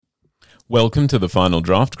Welcome to the Final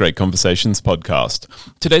Draft Great Conversations podcast.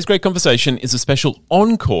 Today's great conversation is a special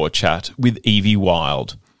encore chat with Evie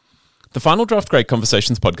Wyld. The Final Draft Great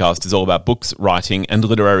Conversations podcast is all about books, writing, and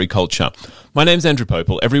literary culture. My name's Andrew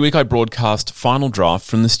Popel. Every week I broadcast Final Draft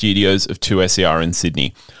from the studios of 2SER in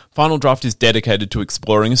Sydney. Final Draft is dedicated to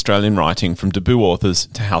exploring Australian writing from debut authors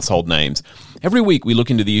to household names. Every week we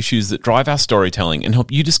look into the issues that drive our storytelling and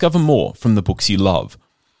help you discover more from the books you love.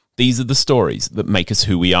 These are the stories that make us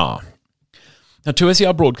who we are. Now,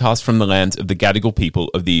 2SER broadcasts from the lands of the Gadigal people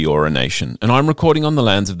of the Eora Nation, and I'm recording on the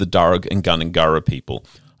lands of the Darug and Gundungurra people.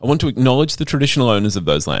 I want to acknowledge the traditional owners of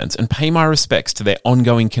those lands and pay my respects to their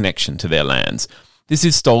ongoing connection to their lands. This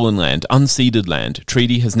is stolen land, unceded land.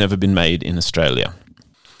 Treaty has never been made in Australia.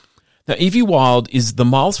 Now, Evie Wyld is the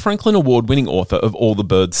Miles Franklin Award-winning author of All the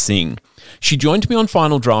Birds Sing. She joined me on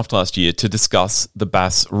Final Draft last year to discuss The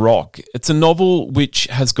Bass Rock. It's a novel which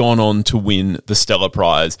has gone on to win the Stella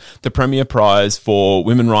Prize, the premier prize for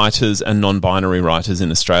women writers and non-binary writers in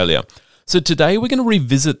Australia. So today we're going to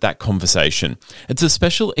revisit that conversation. It's a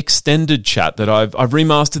special extended chat that I've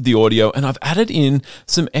remastered the audio and I've added in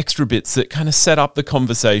some extra bits that kind of set up the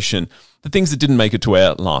conversation, the things that didn't make it to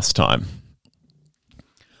air last time.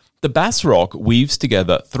 The Bass Rock weaves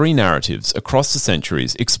together three narratives across the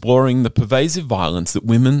centuries, exploring the pervasive violence that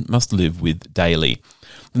women must live with daily.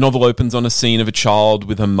 The novel opens on a scene of a child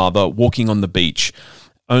with her mother walking on the beach,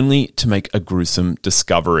 only to make a gruesome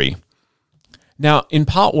discovery. Now, in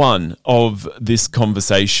part one of this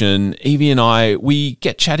conversation, Evie and I, we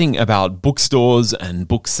get chatting about bookstores and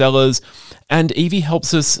booksellers, and Evie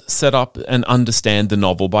helps us set up and understand the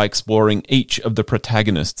novel by exploring each of the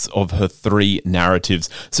protagonists of her three narratives.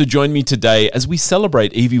 So join me today as we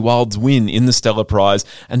celebrate Evie Wyld's win in the Stella Prize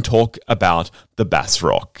and talk about The Bass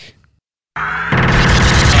Rock.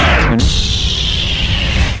 I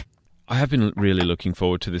have been really looking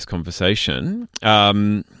forward to this conversation.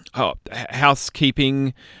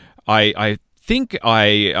 Housekeeping, I think I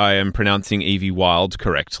am pronouncing Evie Wyld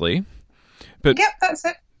correctly. But yep, that's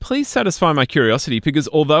it. Please satisfy my curiosity, because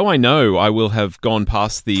although I know I will have gone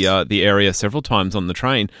past the area several times on the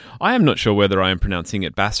train, I am not sure whether I am pronouncing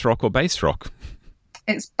it Bass Rock or Bass Rock.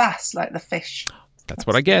 It's bass, like the fish. That's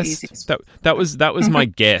what I guessed. That was my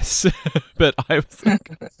guess, but I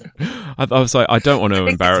was like, I don't want to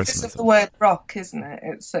embarrass myself. It's the word rock, isn't it?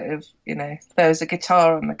 It's sort of, if there was a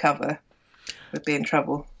guitar on the cover, we'd be in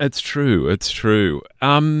trouble. It's true.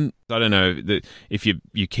 I don't know if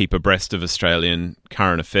you keep abreast of Australian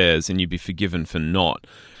current affairs, and you'd be forgiven for not.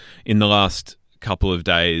 In the last couple of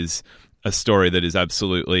days, a story that is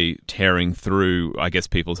absolutely tearing through, I guess,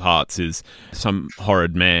 people's hearts is some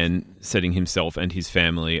horrid man setting himself and his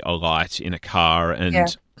family alight in a car.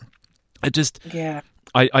 And I just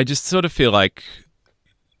sort of feel like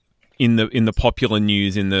in the popular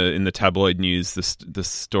news, in the tabloid news, the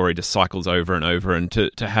story just cycles over and over. And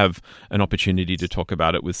to have an opportunity to talk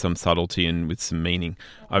about it with some subtlety and with some meaning,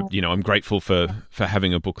 I'm grateful for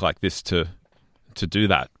having a book like this to do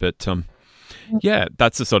that. But yeah,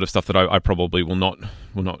 that's the sort of stuff that I probably will not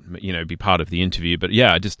be part of the interview. But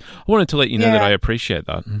yeah, I wanted to let you know that I appreciate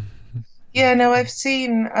that. Yeah, no, I've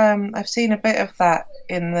seen a bit of that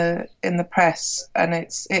in the press, and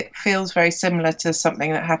it feels very similar to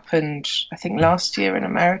something that happened, I think, last year in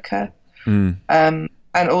America. And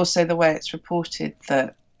also the way it's reported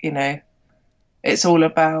that it's all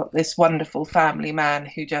about this wonderful family man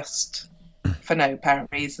who just, for no apparent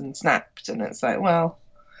reason, snapped, and it's like, well,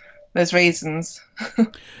 there's reasons.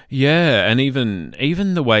 Yeah, and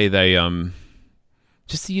even the way they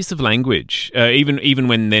just the use of language, even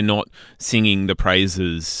when they're not singing the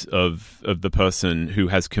praises of the person who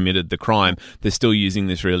has committed the crime, they're still using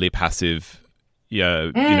this really passive,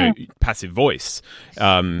 passive voice,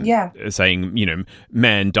 saying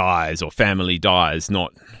man dies or family dies,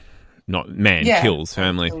 not man kills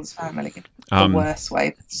family. Kills family, the worst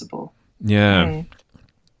way possible. Yeah.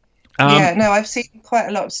 I've seen quite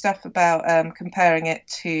a lot of stuff about comparing it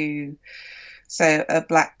to, say, a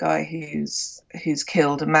black guy who's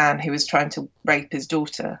killed a man who was trying to rape his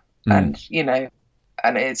daughter, and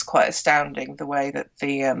it's quite astounding the way that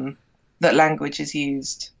that language is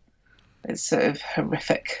used. It's sort of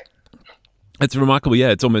horrific. It's remarkable, yeah.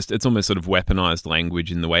 It's almost sort of weaponized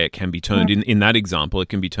language in the way it can be turned. In that example, it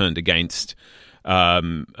can be turned against a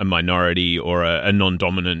minority or a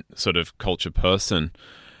non-dominant sort of culture person.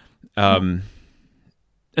 And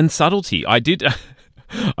subtlety. I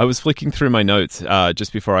was flicking through my notes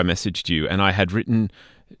just before I messaged you, and I had written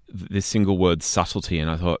this single word, subtlety, and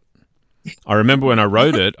I thought, I remember when I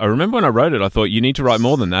wrote it, I thought, you need to write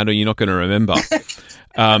more than that or you're not going to remember.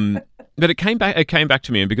 But it came back. It came back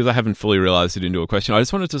to me, and because I haven't fully realized it into a question, I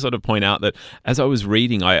just wanted to sort of point out that as I was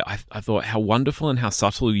reading, I thought how wonderful and how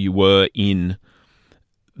subtle you were in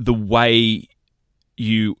the way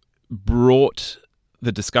you brought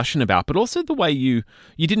the discussion about, but also the way you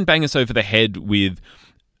didn't bang us over the head with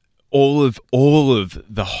all of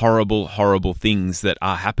the horrible things that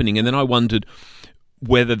are happening. And then I wondered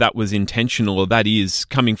whether that was intentional or that is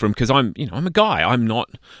coming from, because I'm a guy. I'm not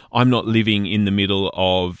living in the middle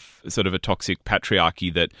of sort of a toxic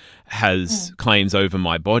patriarchy that has claims over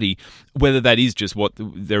my body. Whether that is just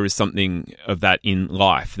there is something of that in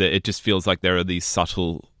life, that it just feels like there are these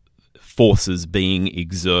subtle forces being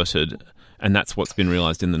exerted, and that's what's been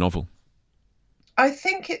realized in the novel. I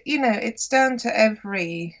think it's down to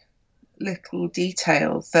every little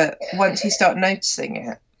detail that once you start noticing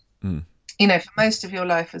it. For most of your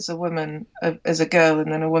life as a woman, as a girl,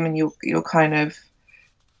 and then a woman, you're kind of,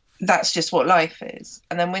 that's just what life is.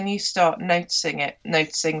 And then when you start noticing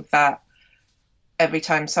that every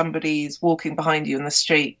time somebody's walking behind you in the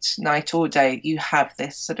street, night or day, you have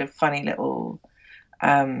this sort of funny little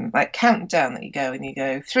like countdown that you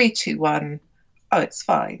go 3, 2, 1. Oh, it's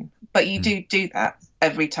fine. But you do that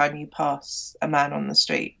every time you pass a man on the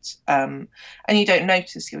street. And you don't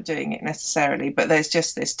notice you're doing it necessarily, but there's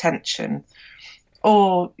just this tension.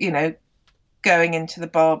 Or, going into the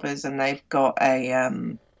barbers and they've got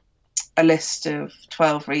a list of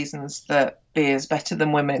 12 reasons that beer's better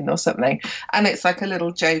than women or something. And it's like a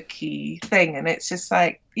little jokey thing. And it's just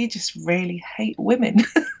like, you just really hate women.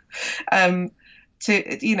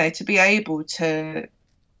 To be able to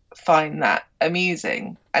find that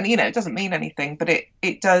amusing, and it doesn't mean anything, but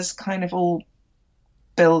it does kind of all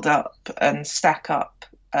build up and stack up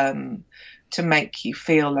to make you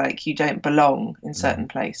feel like you don't belong in certain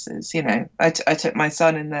places. I took my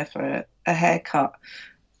son in there for a haircut,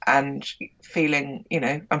 and feeling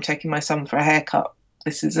I'm taking my son for a haircut,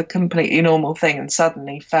 this is a completely normal thing, and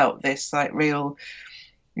suddenly felt this like real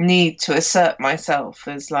need to assert myself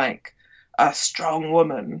as like a strong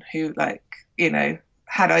woman who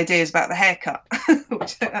had ideas about the haircut,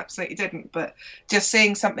 which I absolutely didn't. But just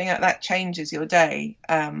seeing something like that changes your day,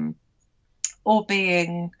 or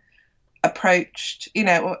being approached,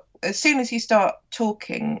 as soon as you start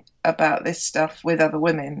talking about this stuff with other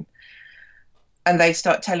women and they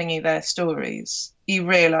start telling you their stories, you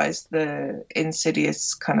realise the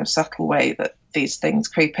insidious kind of subtle way that these things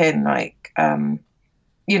creep in. Like, I'm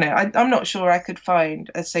not sure I could find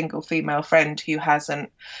a single female friend who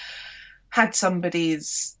hasn't had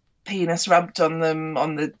somebody's penis rubbed on them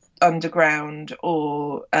on the underground,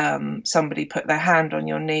 or somebody put their hand on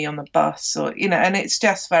your knee on the bus, or and it's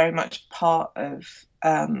just very much part of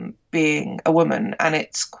being a woman. And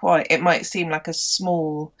it might seem like a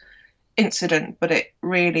small incident, but it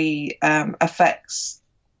really affects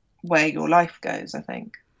where your life goes, I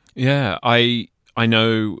think. Yeah, I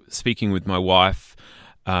know, speaking with my wife,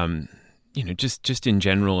 just in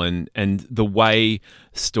general, and the way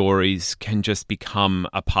stories can just become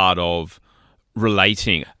a part of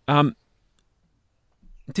relating. It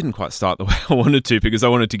didn't quite start the way I wanted to, because I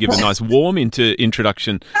wanted to give a nice warm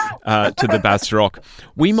introduction to the Bass Rock.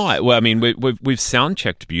 We might. Well, I mean, we've sound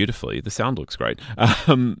checked beautifully. The sound looks great.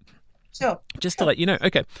 Sure. Just to let you know.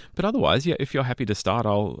 Okay, but otherwise, yeah, if you're happy to start,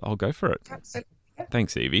 I'll go for it. Absolutely.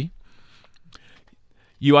 Thanks, Evie.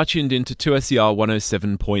 You are tuned into 2SER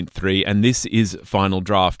 107.3, and this is Final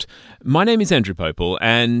Draft. My name is Andrew Popel,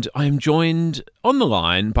 and I am joined on the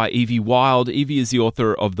line by Evie Wild. Evie is the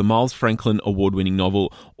author of the Miles Franklin award-winning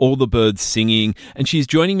novel, All the Birds Singing, and she's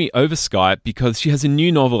joining me over Skype because she has a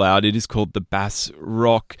new novel out. It is called The Bass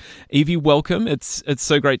Rock. Evie, welcome. It's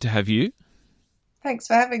so great to have you. Thanks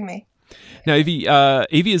for having me. Now,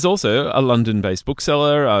 Evie is also a London-based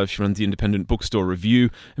bookseller. She runs the Independent Bookstore Review.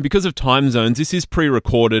 And because of time zones, this is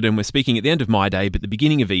pre-recorded, and we're speaking at the end of my day, but the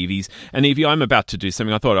beginning of Evie's. And Evie, I'm about to do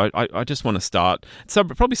something. I thought I just want to start. It's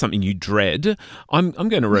probably something you dread. I'm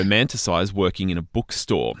going to romanticize working in a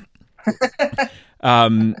bookstore.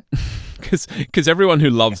 Because everyone who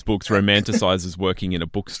loves books romanticizes working in a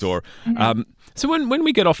bookstore. So when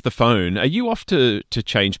we get off the phone, are you off to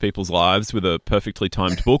change people's lives with a perfectly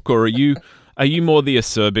timed book, or are you more the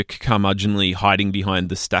acerbic, curmudgeonly, hiding behind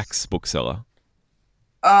the stacks bookseller?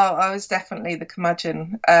 Oh, I was definitely the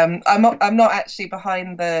curmudgeon. I'm not actually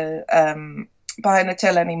behind the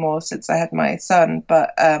till anymore since I had my son,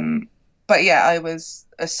 but yeah, I was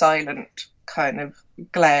a silent kind of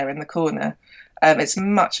glare in the corner. It's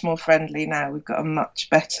much more friendly now. We've got a much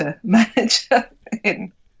better manager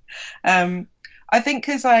in. I think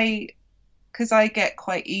because I get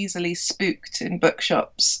quite easily spooked in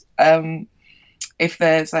bookshops. If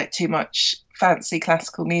there's like too much fancy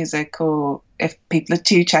classical music or if people are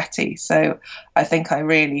too chatty. So I think I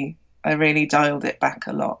really dialed it back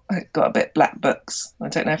a lot. I got a bit Black Books. I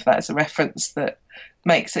don't know if that's a reference that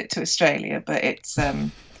makes it to Australia, but it's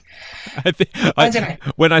I don't know.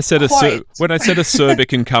 When I said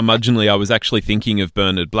acerbic and curmudgeonly, I was actually thinking of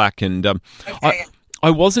Bernard Black, and Okay.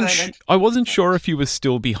 I wasn't sure if you were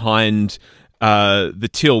still behind the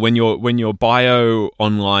till when your bio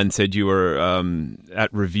online said you were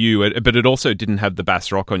at review, but it also didn't have the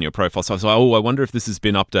Bass Rock on your profile. So I was like, I wonder if this has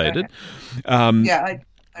been updated. Yeah, I'm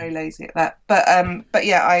very lazy at that. But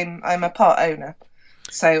yeah, I'm a part owner.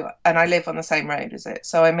 So, and I live on the same road as it,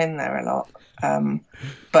 so I'm in there a lot.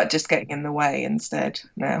 But just getting in the way instead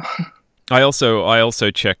now. I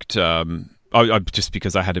also checked. I just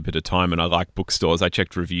because I had a bit of time and I like bookstores, I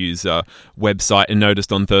checked reviews website and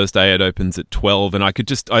noticed on Thursday it opens at 12, and I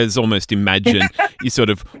was almost imagine you sort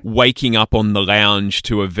of waking up on the lounge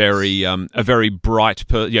to a very bright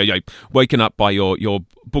waking up by your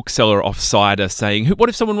bookseller off-cider saying, what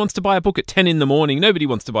if someone wants to buy a book at 10 in the morning? Nobody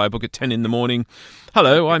wants to buy a book at 10 in the morning.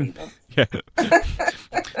 Hello,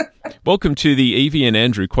 welcome to the Evie and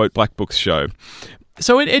Andrew Quote Black Books show.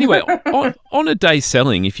 So anyway, on a day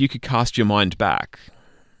selling, if you could cast your mind back,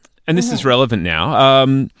 and this is relevant now,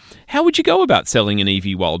 how would you go about selling an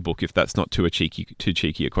Evie Wyld book if that's not too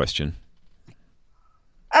cheeky a question?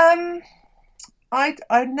 I'd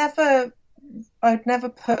never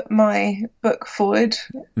put my book forward.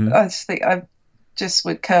 I just think I just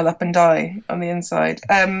would curl up and die on the inside.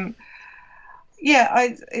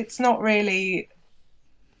 It's not really.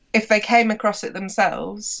 If they came across it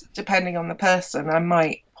themselves, depending on the person, I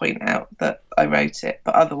might point out that I wrote it,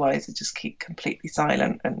 but otherwise I just keep completely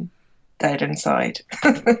silent and dead inside.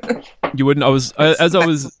 You wouldn't. As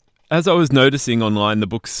I was noticing online, the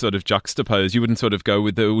books sort of juxtaposed. You wouldn't sort of go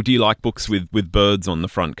with do you like books with birds on the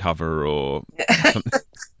front cover or something?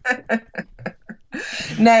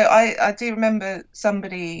 No, I do remember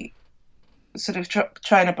somebody sort of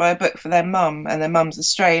trying to buy a book for their mum, and their mum's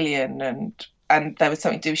Australian, and there was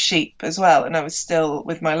something to do with sheep as well. And I was still,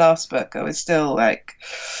 with my last book, I was still like,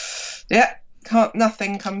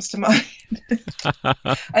 nothing comes to mind.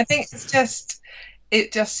 I think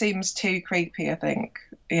it just seems too creepy, I think,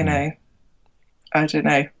 I don't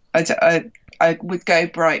know. I would go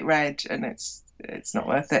bright red, and it's not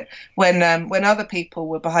worth it. When other people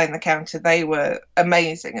were behind the counter, they were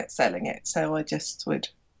amazing at selling it. So I just would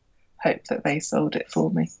hope that they sold it for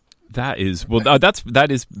me. That is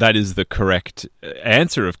the correct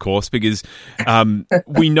answer, of course, because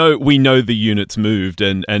we know the units moved,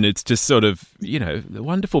 and it's just sort of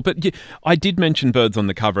wonderful. But I did mention birds on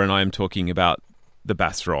the cover, and I am talking about the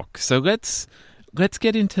Bass Rock. So let's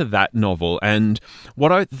get into that novel. And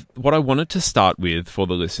what I wanted to start with for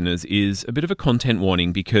the listeners is a bit of a content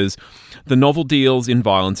warning, because the novel deals in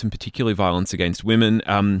violence, and particularly violence against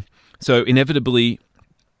women. So inevitably,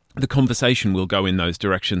 the conversation will go in those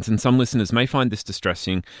directions, and some listeners may find this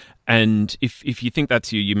distressing, and if you think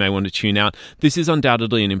that's you may want to tune out. This is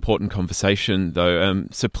undoubtedly an important conversation, though,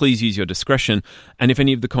 so please use your discretion, and if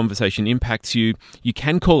any of the conversation impacts you, you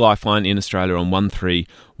can call Lifeline in Australia on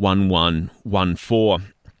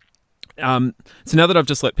 131114. So now that I've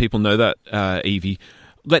just let people know that, Evie,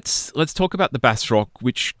 let's talk about the Bass Rock,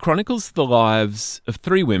 which chronicles the lives of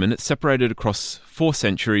three women. It's separated across 4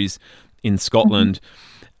 centuries in Scotland.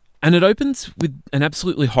 And it opens with an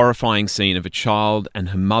absolutely horrifying scene of a child and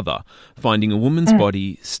her mother finding a woman's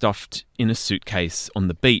body stuffed in a suitcase on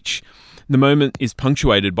the beach. The moment is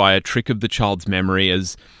punctuated by a trick of the child's memory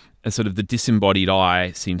as sort of the disembodied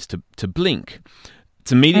eye seems to blink.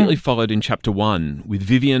 It's immediately followed in chapter 1 with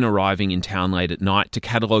Vivian arriving in town late at night to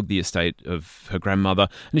catalogue the estate of her grandmother.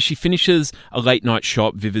 And as she finishes a late night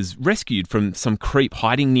shop, Viv is rescued from some creep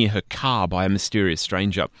hiding near her car by a mysterious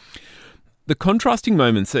stranger. The contrasting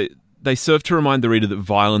moments, they serve to remind the reader that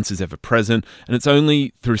violence is ever present, and it's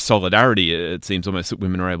only through solidarity, it seems almost, that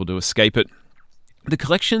women are able to escape it. The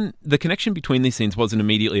connection between these scenes wasn't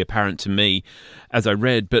immediately apparent to me as I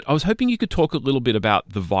read, but I was hoping you could talk a little bit about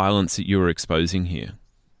the violence that you were exposing here.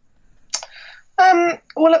 Well,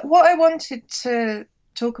 what I wanted to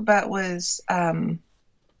talk about was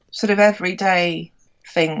sort of everyday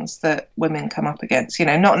things that women come up against,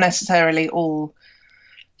 not necessarily all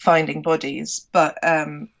finding bodies, but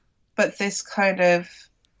this kind of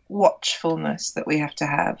watchfulness that we have to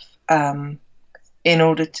have in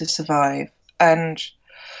order to survive. And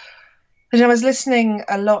I was listening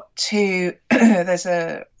a lot to there's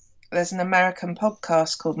an American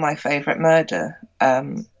podcast called My Favorite Murder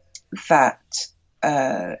that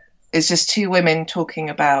is just 2 women talking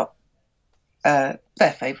about their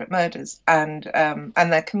favourite murders, and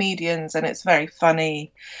they're comedians, and it's very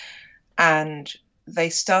funny. And they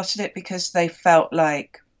started it because they felt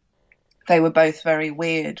like they were both very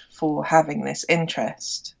weird for having this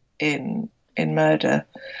interest in murder.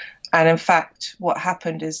 And in fact, what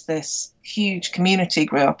happened is this huge community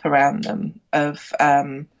grew up around them of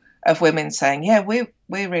women saying, "Yeah, we're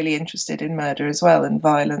really interested in murder as well, and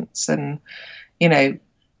violence, and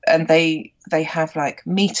and they have like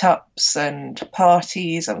meetups and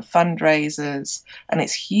parties and fundraisers, and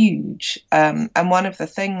it's huge. And one of the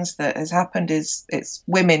things that has happened is it's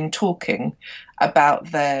women talking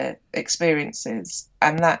about their experiences,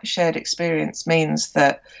 and that shared experience means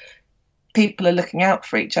that people are looking out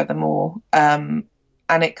for each other more. And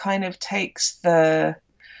it kind of takes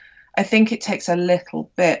I think it takes a little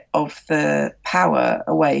bit of the power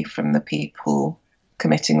away from the people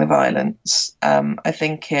committing the violence. I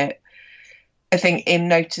think in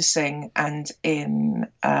noticing and in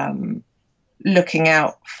looking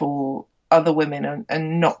out for other women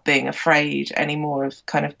and not being afraid anymore of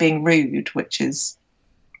kind of being rude, which is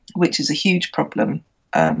a huge problem,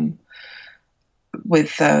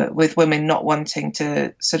 with women not wanting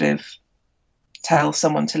to sort of tell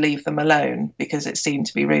someone to leave them alone because it seemed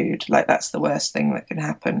to be rude. Like, that's the worst thing that can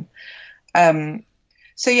happen.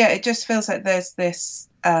 So yeah, it just feels like there's this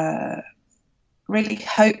really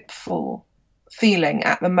hopeful feeling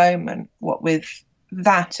at the moment, what with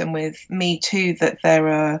that and with Me Too, that there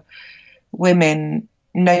are women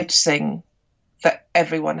noticing that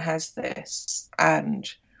everyone has this and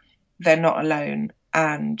they're not alone.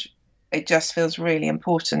 And it just feels really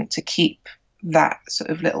important to keep that sort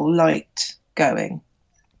of little light going.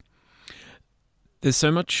 There's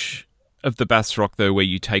so much of the Bass Rock, though, where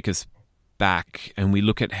you take us back and we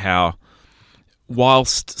look at how,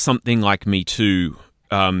 whilst something like Me Too,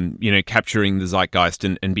 capturing the zeitgeist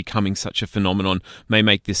and becoming such a phenomenon may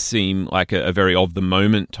make this seem like a very of the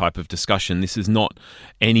moment type of discussion, this is not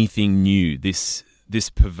anything new. This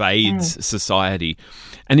pervades society.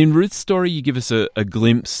 And in Ruth's story, you give us a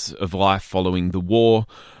glimpse of life following the war,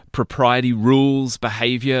 propriety, rules,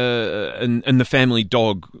 behaviour, and the family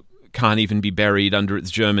dog can't even be buried under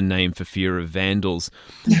its German name for fear of vandals.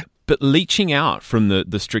 But leaching out from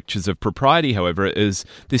the strictures of propriety, however, is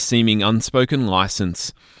this seeming unspoken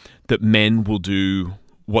license that men will do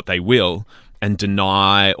what they will and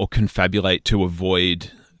deny or confabulate to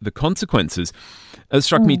avoid the consequences. It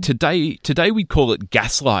struck me today we'd call it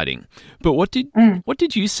gaslighting. But what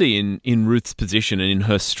did you see in Ruth's position and in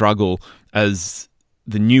her struggle as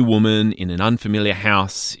the new woman in an unfamiliar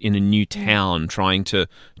house in a new town trying to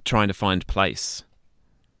find place?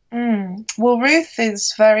 Well, Ruth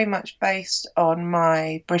is very much based on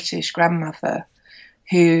my British grandmother,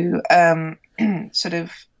 who sort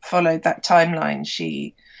of followed that timeline.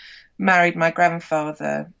 She married my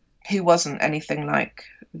grandfather, who wasn't anything like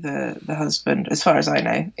the husband, as far as I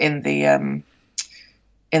know, in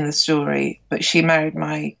the story. But she married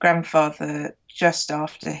my grandfather just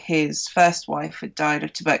after his first wife had died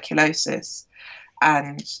of tuberculosis,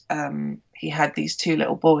 and he had these two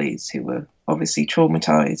little boys who were obviously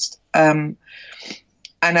traumatized. And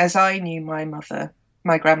as I knew my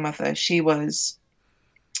grandmother, she was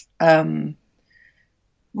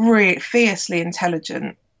really fiercely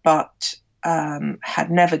intelligent, but had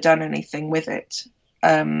never done anything with it.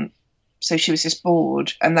 So she was just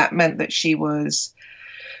bored, and that meant that she was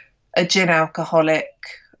a gin alcoholic.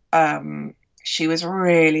 She was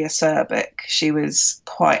really acerbic. She was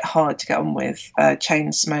quite hard to get on with,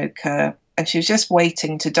 chain smoker, and she was just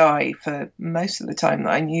waiting to die for most of the time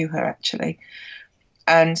that I knew her, actually.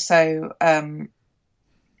 And so I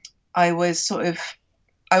always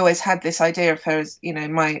had this idea of her as,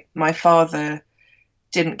 my father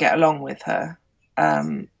didn't get along with her.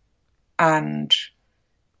 And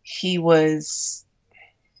he was,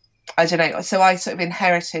 I don't know, so I sort of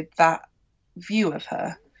inherited that view of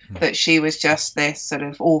her, that she was just this sort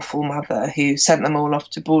of awful mother who sent them all off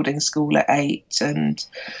to boarding school at 8 and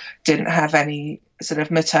didn't have any sort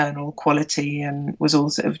of maternal quality and was all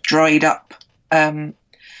sort of dried up. So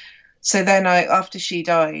then after she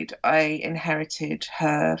died, I inherited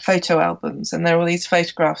her photo albums, and there are all these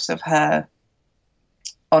photographs of her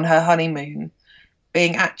on her honeymoon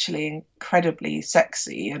being actually incredibly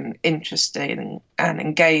sexy and interesting and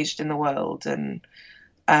engaged in the world, and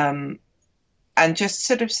just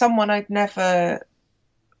sort of someone I'd never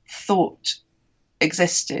thought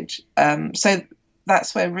existed. So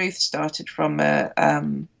that's where Ruth started from.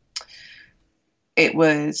 It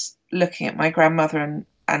was looking at my grandmother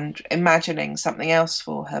and imagining something else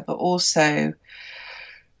for her, but also,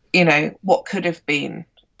 what could have been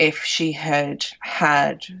if she had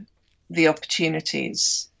the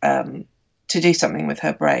opportunities to do something with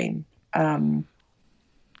her brain, and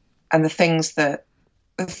the things that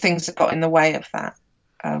got in the way of that.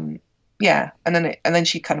 And then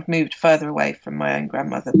she kind of moved further away from my own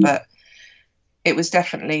grandmother, but it was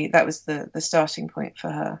definitely, that was the starting point for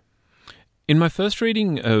her. In my first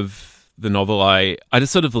reading of the novel, I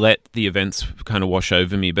just sort of let the events kind of wash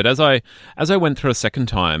over me. But as I went through a second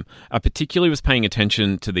time, I particularly was paying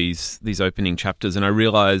attention to these opening chapters, and I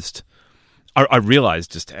realized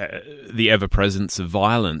just the ever presence of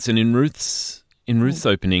violence. And in Ruth's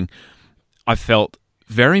opening, I felt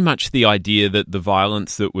very much the idea that the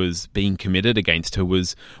violence that was being committed against her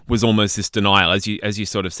was almost this denial, as you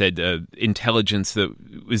sort of said, intelligence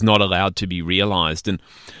that was not allowed to be realized. And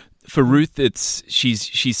for Ruth,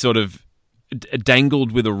 she's sort of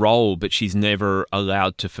dangled with a role, but she's never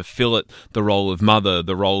allowed to fulfill it. The role of mother,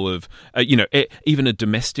 the role of even a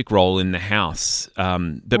domestic role in the house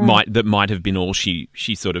that might have been all she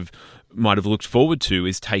sort of might have looked forward to,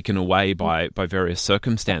 is taken away by various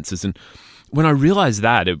circumstances. And when I realized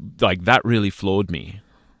that, that really floored me.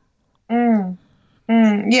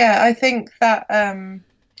 Yeah, I think that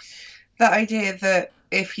that idea that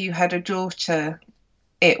if you had a daughter,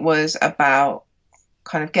 it was about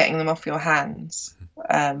kind of getting them off your hands.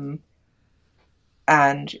 Like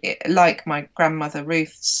my grandmother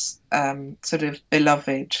Ruth's sort of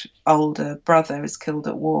beloved older brother is killed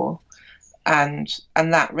at war, and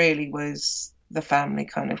that really was the family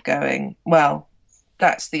kind of going, well,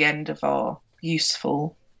 that's the end of our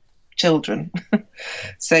useful children.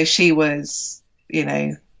 So she was,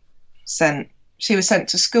 sent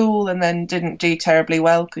to school and then didn't do terribly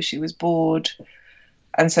well because she was bored.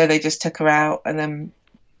 And so they just took her out, and then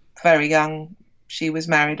very young, she was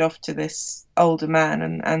married off to this older man,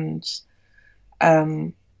 and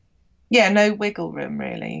no wiggle room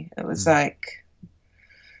really. It was like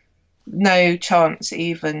no chance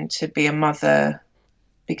even to be a mother,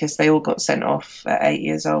 because they all got sent off at 8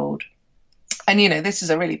 years old. And, this is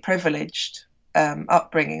a really privileged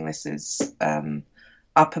upbringing. This is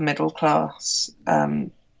upper middle class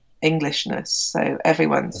Englishness. So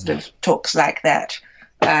everyone sort of talks like that.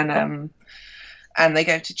 And they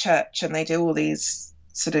go to church and they do all these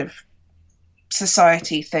sort of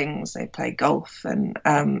society things. They play golf,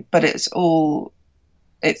 but it's all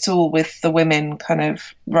with the women kind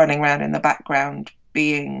of running around in the background,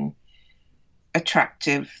 being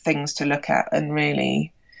attractive things to look at, and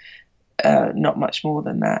really not much more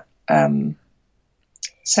than that.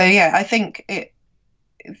 So yeah, I think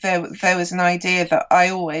there was an idea that I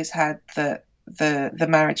always had, that the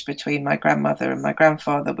marriage between my grandmother and my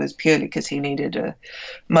grandfather was purely because he needed a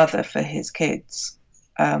mother for his kids.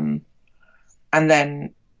 And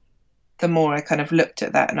then the more I kind of looked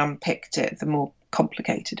at that and unpicked it, the more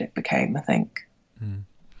complicated it became, I think.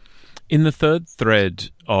 In the third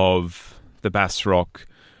thread of the Bass Rock,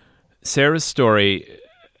 Sarah's story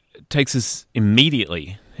takes us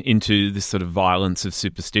immediately into this sort of violence of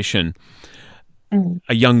superstition.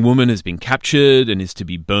 A young woman has been captured and is to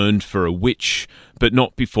be burned for a witch, but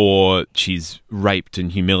not before she's raped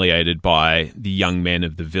and humiliated by the young men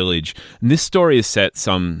of the village. And this story is set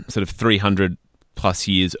some sort of 300 plus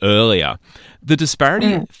years earlier. The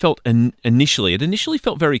disparity felt initially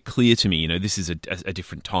felt very clear to me. This is a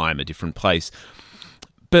different time, a different place.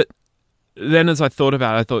 But then as I thought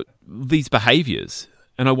about it, I thought these behaviours,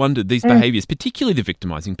 and I wondered, these behaviours, particularly the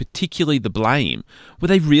victimising, particularly the blame, were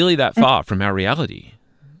they really that far from our reality?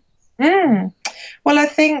 Well, I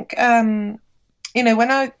think, when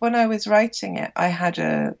I was writing it, I had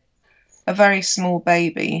a very small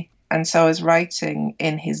baby, and so I was writing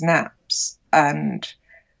in his naps, and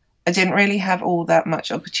I didn't really have all that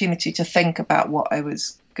much opportunity to think about what I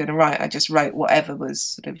was going to write. I just wrote whatever was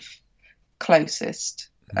sort of closest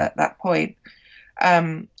at that point.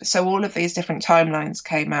 So all of these different timelines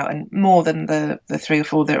came out, and more than the 3 or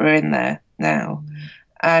 4 that are in there now.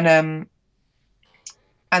 And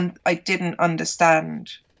I didn't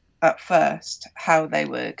understand at first how they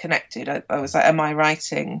were connected. I was like, am I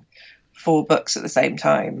writing 4 books at the same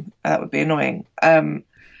time? That would be annoying. And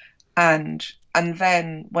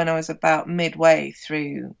then when I was about midway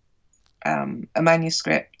through a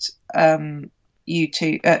manuscript, Me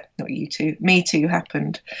Too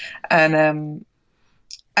happened,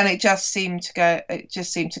 and it just seemed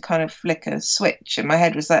to kind of flick a switch in my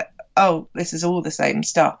head. Was like, oh, this is all the same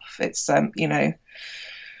stuff. It's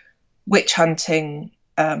witch hunting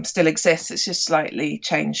still exists. It's just slightly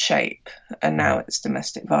changed shape, and now it's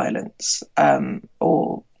domestic violence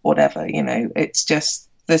or whatever. It's just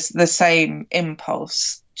the same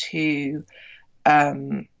impulse to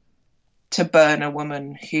to burn a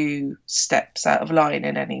woman who steps out of line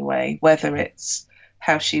in any way, whether it's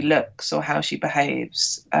how she looks or how she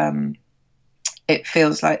behaves. It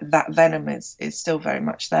feels like that venom is still very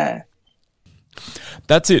much there.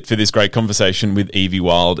 That's it for this great conversation with Evie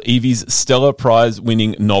Wyld. Evie's Stellar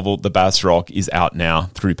Prize-winning novel, The Bass Rock, is out now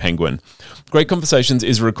through Penguin. Great Conversations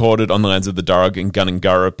is recorded on the lands of the Darug and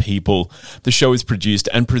Gundungurra people. The show is produced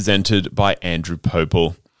and presented by Andrew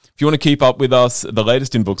Popel. If you want to keep up with us, the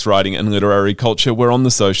latest in books, writing and literary culture, we're on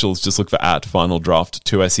the socials. Just look for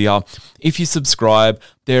 @FinalDraft2SER. If you subscribe,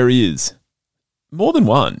 there is more than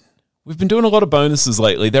one. We've been doing a lot of bonuses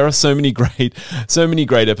lately. There are so many great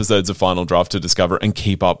episodes of Final Draft to discover and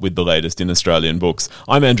keep up with the latest in Australian books.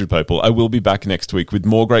 I'm Andrew Popel. I will be back next week with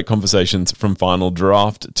more great conversations from Final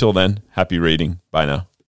Draft. Till then, happy reading. Bye now.